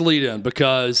perfect lead-in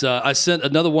because I sent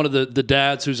another one of the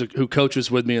dads who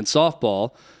coaches with me in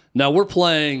softball. Now we're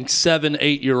playing 7,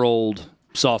 8-year-old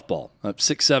softball,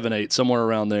 6, 7, 8, somewhere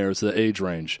around there is the age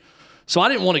range. So I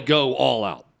didn't want to go all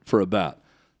out for a bat.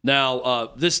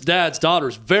 Now this dad's daughter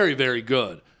is very, very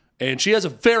good. And she has a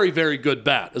very, very good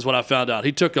bat, is what I found out.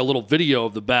 He took a little video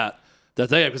of the bat that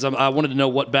they have because I wanted to know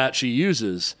what bat she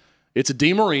uses. It's a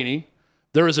DeMarini.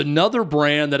 There is another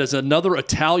brand that is another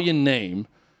Italian name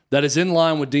that is in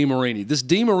line with DeMarini. This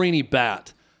DeMarini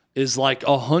bat is like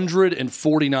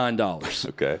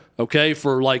 $149. Okay,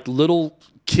 for like little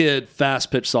kid fast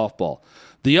pitch softball.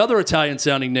 The other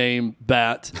Italian-sounding name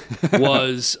bat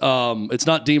was, it's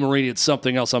not DeMarini, it's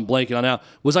something else I'm blanking on now,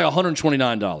 was like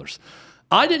 $129.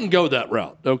 I didn't go that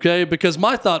route, okay? Because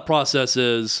my thought process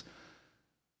is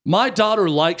my daughter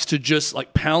likes to just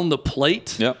like pound the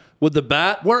plate with the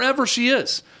bat wherever she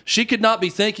is. She could not be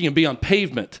thinking and be on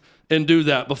pavement and do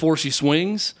that before she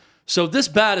swings. So this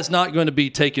bat is not going to be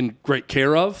taken great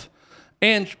care of.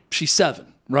 And she's 7,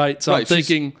 right? So I'm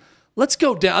thinking, let's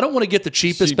go down. I don't want to get the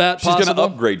cheapest bat possible. She's going to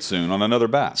upgrade soon on another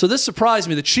bat. So this surprised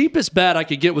me. The cheapest bat I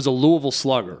could get was a Louisville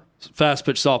Slugger, fast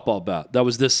pitch softball bat that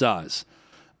was this size.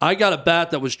 I got a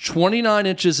bat that was 29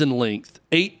 inches in length,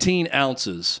 18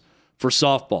 ounces for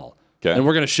softball. Okay. And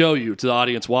we're going to show you to the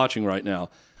audience watching right now.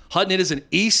 Hutton, it is an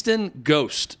Easton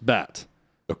Ghost bat.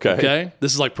 Okay?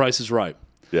 This is like Price is Right.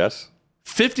 Yes.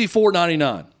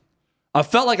 $54.99. I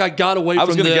felt like I got away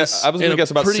from this. I was going to guess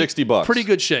about $60. Pretty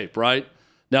good shape, right?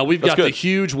 Now, we've got the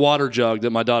huge water jug that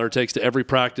my daughter takes to every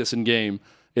practice and game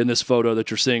in this photo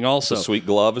that you're seeing also. The sweet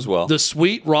glove as well. The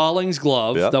sweet Rawlings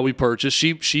glove that we purchased.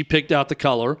 She picked out the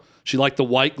color. She liked the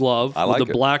white glove with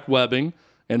the black webbing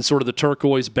and sort of the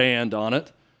turquoise band on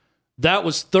it. That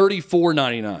was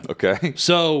 $34.99. Okay.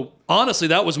 So, honestly,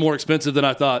 that was more expensive than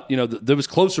I thought. You know, that was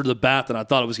closer to the bat than I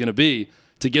thought it was going to be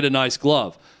to get a nice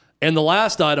glove. And the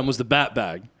last item was the bat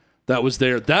bag that was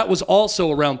there. That was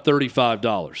also around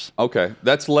 $35. Okay.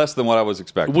 That's less than what I was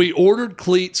expecting. We ordered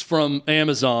cleats from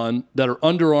Amazon that are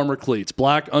Under Armour cleats,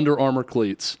 black Under Armour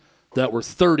cleats, that were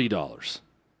 $30.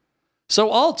 So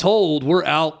all told, we're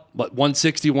out,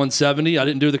 $160, $170. I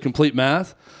didn't do the complete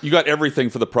math. You got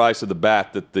everything for the price of the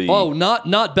bat that the... Oh,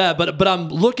 not bad. But I'm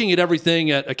looking at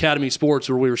everything at Academy Sports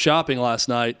where we were shopping last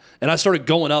night, and I started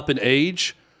going up in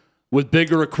age with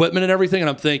bigger equipment and everything, and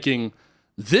I'm thinking,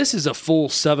 this is a full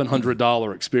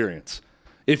 $700 experience.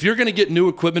 If you're going to get new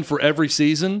equipment for every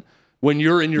season when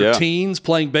you're in your teens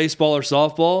playing baseball or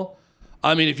softball,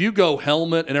 I mean, if you go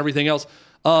helmet and everything else,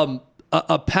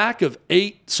 a pack of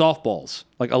 8 softballs,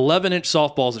 like 11-inch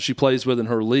softballs that she plays with in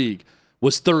her league,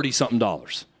 was $30-something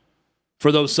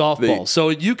for those softballs. So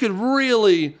you could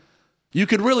really You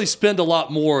could really spend a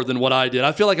lot more than what I did.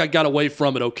 I feel like I got away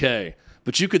from it okay,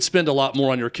 but you could spend a lot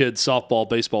more on your kids' softball,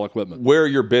 baseball equipment. Where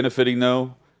you're benefiting,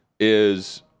 though,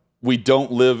 is we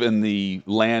don't live in the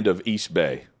land of East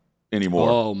Bay anymore.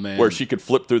 Oh, man. Where she could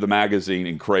flip through the magazine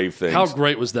and crave things. How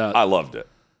great was that? I loved it.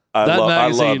 That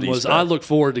magazine was, I look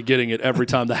forward to getting it every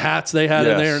time. The hats they had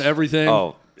in there and everything.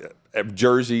 Oh,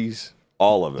 jerseys,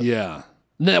 all of it. Yeah.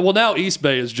 Well, now East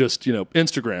Bay is just,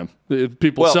 Instagram.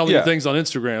 People selling you things on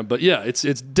Instagram. But, yeah, it's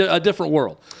a different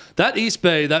world. That East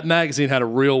Bay, that magazine had a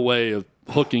real way of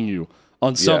hooking you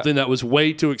on something that was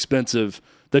way too expensive,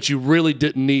 that you really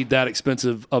didn't need that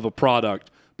expensive of a product,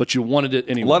 but you wanted it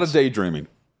anyway. A lot of daydreaming.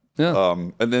 Yeah.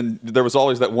 And then there was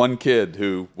always that one kid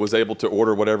who was able to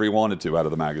order whatever he wanted to out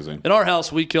of the magazine. In our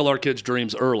house, we kill our kids'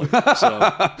 dreams early.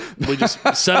 So we just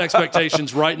set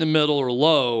expectations right in the middle or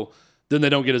low, then they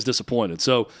don't get as disappointed.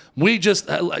 So we just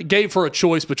gave her a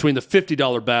choice between the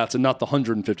 $50 bats and not the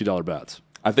 $150 bats.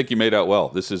 I think you made out well.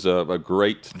 This is a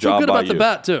great job by you. Feel good about the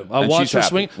bat, too. I watched her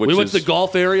swing. We went to the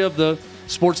golf area of the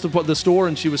the store,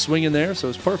 and she was swinging there, so it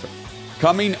was perfect.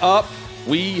 Coming up,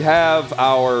 we have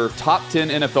our top 10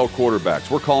 NFL quarterbacks.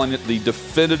 We're calling it the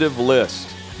definitive list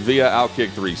via Outkick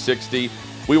 360.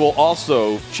 We will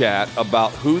also chat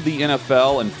about who the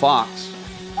NFL and Fox,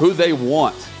 who they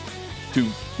want to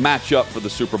match up for the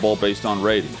Super Bowl based on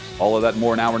ratings. All of that and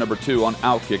more in hour number 2 on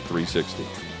Outkick 360.